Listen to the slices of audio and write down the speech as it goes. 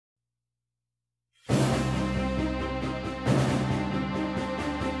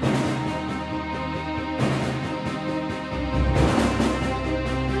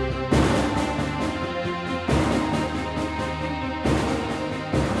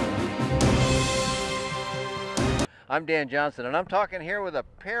I'm Dan Johnson, and I'm talking here with a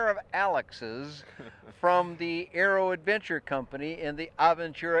pair of Alexes from the Aero Adventure company in the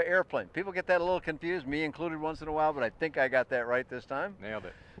Aventura airplane. People get that a little confused, me included once in a while, but I think I got that right this time. Nailed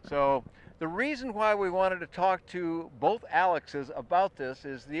it. So the reason why we wanted to talk to both Alexes about this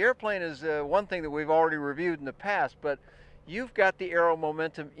is the airplane is one thing that we've already reviewed in the past, but you've got the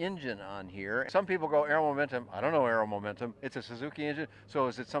Aeromomentum engine on here. Some people go Aeromomentum. I don't know Aeromomentum. It's a Suzuki engine. So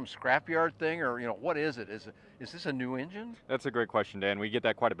is it some scrapyard thing, or what is it? Is this a new engine? That's a great question, Dan. We get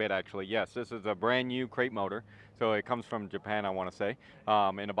that quite a bit, actually. Yes, this is a brand new crate motor. So it comes from Japan, I want to say,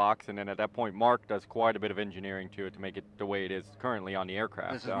 in a box. And then at that point, Mark does quite a bit of engineering to it to make it the way it is currently on the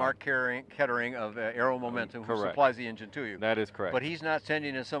aircraft. This is Mark Kettering of Aeromomentum, who supplies the engine to you. That is correct. But he's not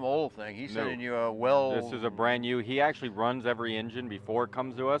sending you some old thing. He's sending you a This is a brand new. He actually runs every engine before it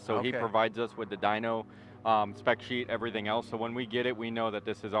comes to us. So he provides us with the dyno spec sheet, everything else. So when we get it, we know that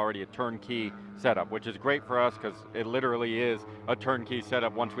this is already a turnkey setup, which is great for us because it literally is a turnkey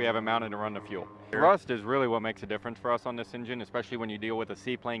setup once we have it mounted and run the fuel. Thrust is really what makes a difference for us on this engine, especially when you deal with a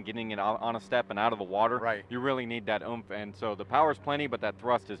seaplane, getting it on a step and out of the water. Right. You really need that oomph, and so the power's plenty, but that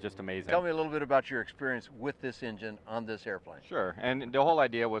thrust is just amazing. Tell me a little bit about your experience with this engine on this airplane. Sure, and the whole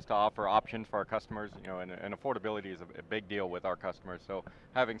idea was to offer options for our customers, and affordability is a big deal with our customers. So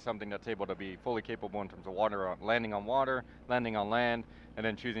having something that's able to be fully capable in terms of water, landing on water, landing on land, and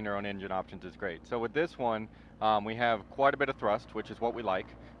then choosing their own engine options is great. So with this one, we have quite a bit of thrust, which is what we like.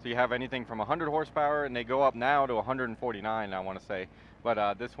 So you have anything from 100 horsepower, and they go up now to 149, I want to say.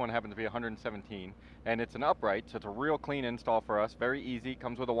 But this one happens to be 117, and it's an upright, so it's a real clean install for us. Very easy,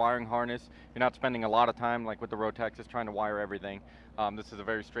 comes with a wiring harness. You're not spending a lot of time, like with the Rotax, just trying to wire everything. This is a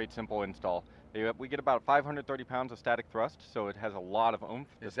very straight, simple install. We get about 530 pounds of static thrust, so it has a lot of oomph.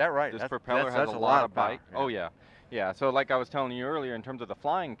 Is that right? This propeller has a lot of bite. Oh yeah. Yeah, so like I was telling you earlier, in terms of the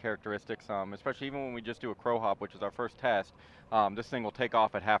flying characteristics, especially even when we just do a crow hop, which is our first test, this thing will take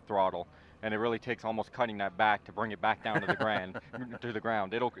off at half throttle, and it really takes almost cutting that back to bring it back down to the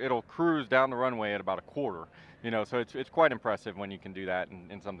ground. It'll cruise down the runway at about a quarter, so it's quite impressive when you can do that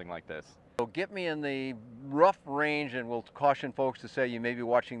in something like this. So get me in the rough range, and we'll caution folks to say you may be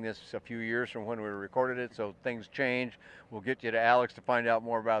watching this a few years from when we recorded it, so things change. We'll get you to Alex to find out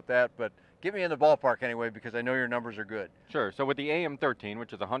more about that, but get me in the ballpark anyway, because I know your numbers are good. Sure, so with the AM13,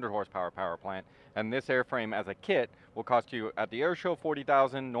 which is a 100 horsepower power plant, and this airframe as a kit will cost you at the air show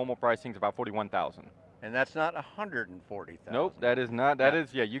 $40,000, normal pricing is about $41,000. And that's not $140,000. Nope, that is not,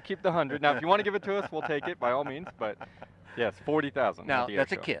 yeah, you keep the 100. Now if you want to give it to us, we'll take it by all means, but yes, $40,000. Now,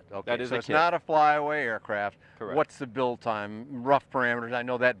 that's a kit, okay. That is so a it's kit. not a flyaway aircraft. Correct. What's the build time? Rough parameters, I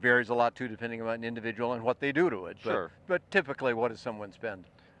know that varies a lot too, depending on an individual and what they do to it. Sure. But typically, what does someone spend?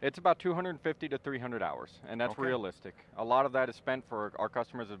 It's about 250 to 300 hours, and that's realistic. A lot of that is spent for our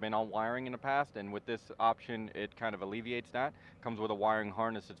customers who have been on wiring in the past, and with this option, it kind of alleviates that. Comes with a wiring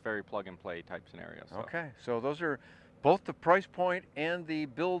harness. It's very plug-and-play type scenario. So. Okay, so those are both the price point and the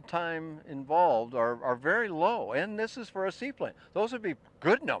build time involved are very low, and this is for a seaplane. Those would be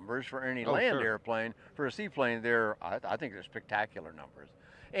good numbers for any land airplane. For a seaplane, I think they're spectacular numbers.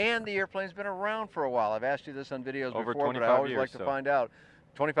 And the airplane's been around for a while. I've asked you this on videos Over before, 25 but I always years, like to find out.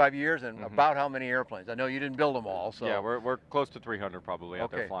 25 years and about how many airplanes? I know you didn't build them all, so. Yeah, we're close to 300 probably out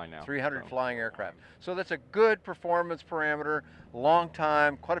there flying now. 300 flying aircraft. So that's a good performance parameter, long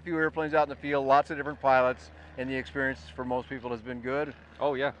time, quite a few airplanes out in the field, lots of different pilots, and the experience for most people has been good.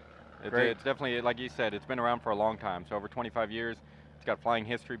 Oh yeah, it's definitely, like you said, it's been around for a long time. So over 25 years, it's got flying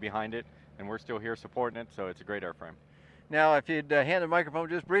history behind it, and we're still here supporting it, so it's a great airframe. Now, if you'd hand the microphone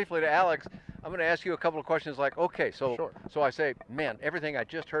just briefly to Alex, I'm going to ask you a couple of questions like, okay, so I say, man, everything I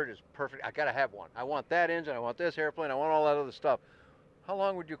just heard is perfect. I got to have one. I want that engine. I want this airplane. I want all that other stuff. How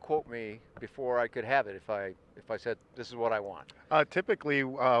long would you quote me before I could have it if I said this is what I want? Typically,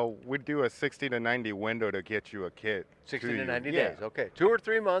 we'd do a 60 to 90 window to get you a kit. 60 to 90 days, okay. 2 or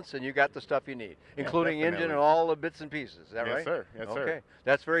 3 months and you got the stuff you need, including engine and all the bits and pieces, is that right? Yes, sir. Yes, sir. Okay,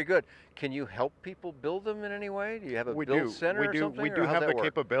 that's very good. Can you help people build them in any way? Do you have a build center or something? We do have the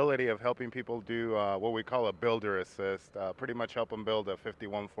capability of helping people do what we call a builder assist, pretty much help them build a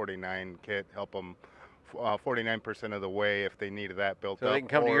 5149 kit, help them 49% of the way if they need that built up. So they can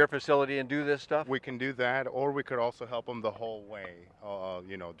come to your facility and do this stuff? We can do that, or we could also help them the whole way,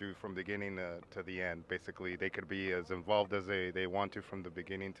 do from beginning to the end. Basically, they could be as involved as they want to from the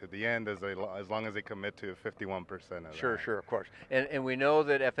beginning to the end, as long as they commit to 51% of that. Sure, of course. And we know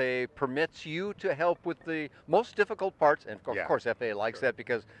that FAA permits you to help with the most difficult parts, and of course FAA likes that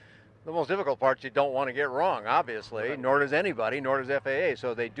because the most difficult parts you don't want to get wrong, obviously, nor does anybody, nor does FAA.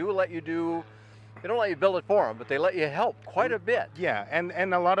 So they do let you do They don't let you build it for them, but they let you help quite a bit. Yeah,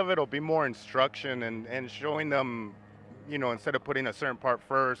 and a lot of it will be more instruction and showing them, you know, instead of putting a certain part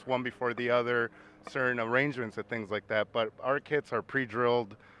first, one before the other, certain arrangements and things like that. But our kits are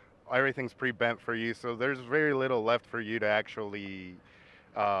pre-drilled, everything's pre-bent for you, so there's very little left for you to actually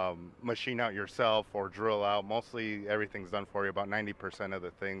machine out yourself or drill out. Mostly everything's done for you, about 90% of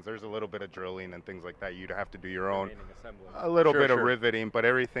the things. There's a little bit of drilling and things like that. You'd have to do your own. A little bit of riveting, but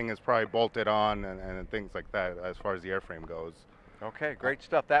everything is probably bolted on and things like that as far as the airframe goes. Okay, great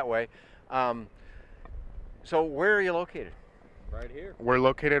stuff that way. So where are you located? Right here. We're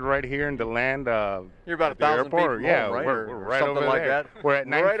located right here in DeLand. You're about 1,000 feet from yeah, home, right? We're right something over like there. that. We're at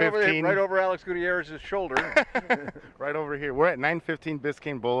 915. Right over Alex Gutierrez's shoulder. Right over here. We're at 915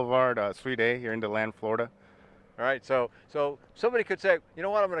 Biscayne Boulevard, Suite A, here in DeLand, Florida. All right, so somebody could say, you know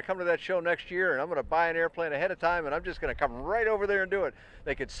what, I'm going to come to that show next year and I'm going to buy an airplane ahead of time and I'm just going to come right over there and do it.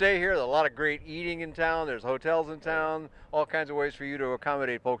 They could stay here. There's a lot of great eating in town. There's hotels in town, all kinds of ways for you to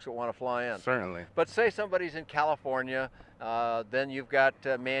accommodate folks that want to fly in. Certainly. But say somebody's in California, then you've got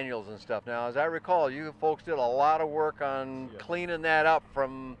manuals and stuff. Now, as I recall, you folks did a lot of work on cleaning that up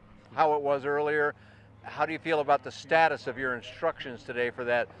from how it was earlier. How do you feel about the status of your instructions today for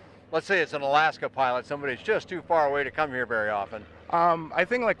that? Let's say it's an Alaska pilot, somebody's just too far away to come here very often. I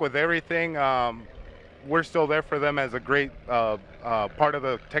think like with everything, we're still there for them as a great part of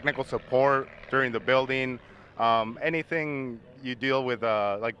the technical support during the building. Anything you deal with,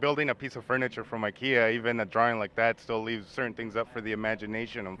 like building a piece of furniture from IKEA, even a drawing like that still leaves certain things up for the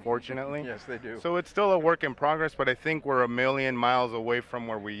imagination, unfortunately. Yes, they do. So it's still a work in progress, but I think we're a million miles away from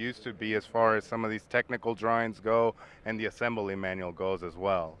where we used to be as far as some of these technical drawings go and the assembly manual goes as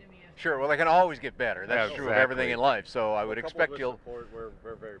well. Sure, well, they can always get better. That's Yeah, true of everything in life, so I would expect you'll... We're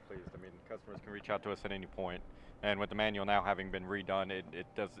very pleased. I mean, customers can reach out to us at any point, and with the manual now having been redone, it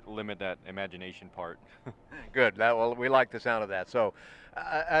does limit that imagination part. Good, well, we like the sound of that. So,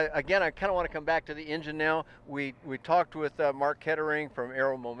 again, I kind of want to come back to the engine now. We talked with Mark Kettering from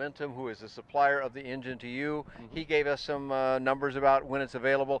Aeromomentum, who is the supplier of the engine to you. Mm-hmm. He gave us some numbers about when it's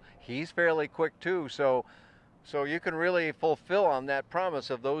available. He's fairly quick, too, so you can really fulfill on that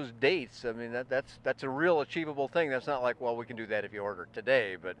promise of those dates. I mean, that's a real achievable thing. That's not like, well, we can do that if you order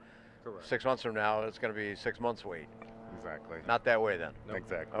today, but correct. 6 months from now, it's going to be 6 months wait. Exactly. Not that way then. Nope.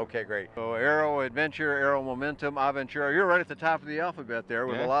 Exactly. Okay, great. So Aero Adventure, Aeromomentum, Aventura. You're right at the top of the alphabet there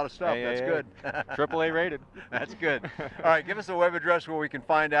with a lot of stuff. That's good. AAA rated. That's good. All right, give us a web address where we can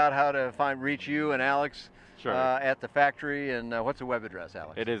find out how to reach you and Alex. Sure. At the factory, and what's the web address,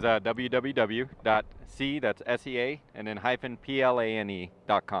 Alex? It is www.c, that's S-E-A, and then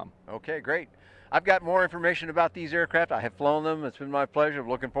 -plane.com. Okay, great. I've got more information about these aircraft. I have flown them. It's been my pleasure. I'm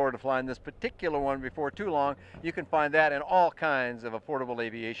looking forward to flying this particular one before too long. You can find that and all kinds of affordable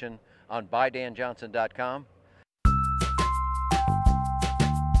aviation on BuyDanJohnson.com.